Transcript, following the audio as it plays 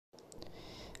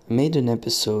made an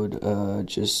episode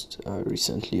just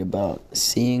recently about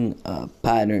seeing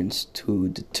patterns to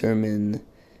determine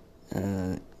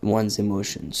one's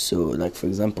emotions. So, like for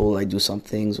example, I do some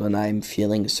things when I'm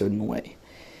feeling a certain way,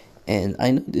 and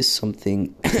I noticed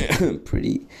something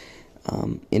pretty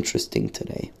interesting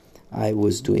today. I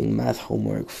was doing math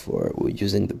homework for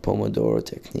using the Pomodoro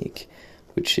technique,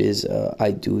 which is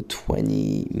I do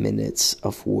 20 minutes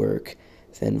of work,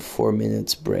 then 4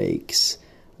 minutes breaks,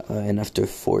 and after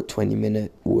 4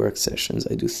 20-minute work sessions,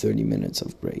 I do 30 minutes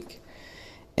of break.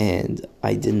 And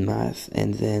I did math,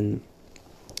 and then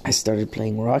I started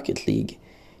playing Rocket League,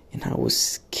 and I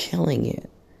was killing it.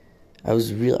 I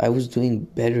was doing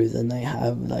better than I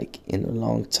have like in a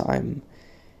long time,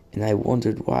 and I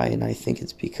wondered why. And I think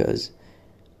it's because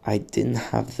I didn't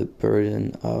have the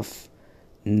burden of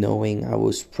knowing I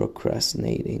was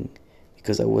procrastinating,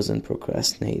 because I wasn't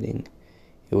procrastinating.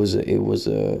 It was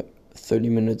a 30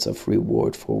 minutes of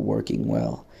reward for working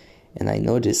well, and I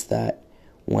noticed that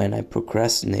when I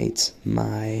procrastinate,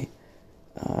 my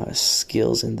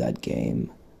skills in that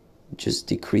game just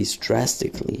decreased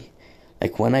drastically.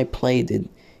 Like when I played it,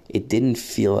 it didn't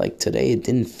feel like today. It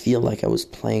didn't feel like I was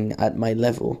playing at my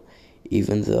level,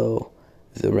 even though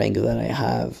the rank that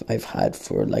I've had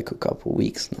for like a couple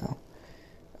weeks now.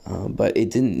 But it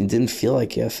didn't feel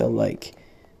like it. I felt like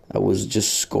I was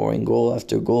just scoring goal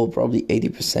after goal. Probably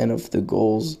 80% of the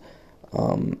goals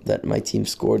that my team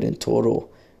scored in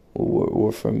total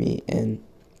were for me, and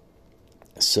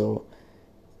so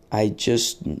I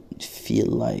just feel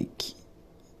like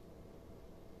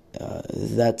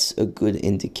that's a good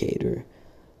indicator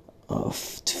of,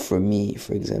 for me,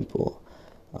 for example,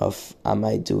 of am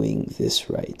I doing this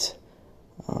right?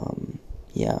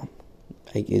 Yeah,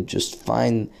 I could just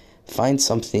find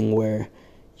something where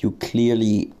you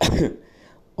clearly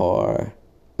are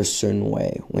a certain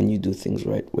way when you do things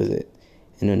right with it,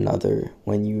 and another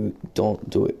when you don't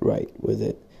do it right with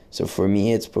it. So for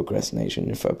me, it's procrastination.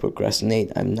 If I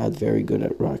procrastinate, I'm not very good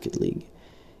at Rocket League.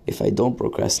 If I don't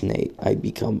procrastinate, I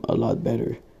become a lot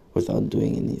better without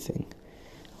doing anything.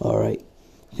 All right.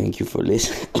 Thank you for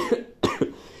listening.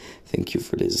 Thank you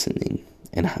for listening,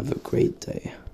 and have a great day.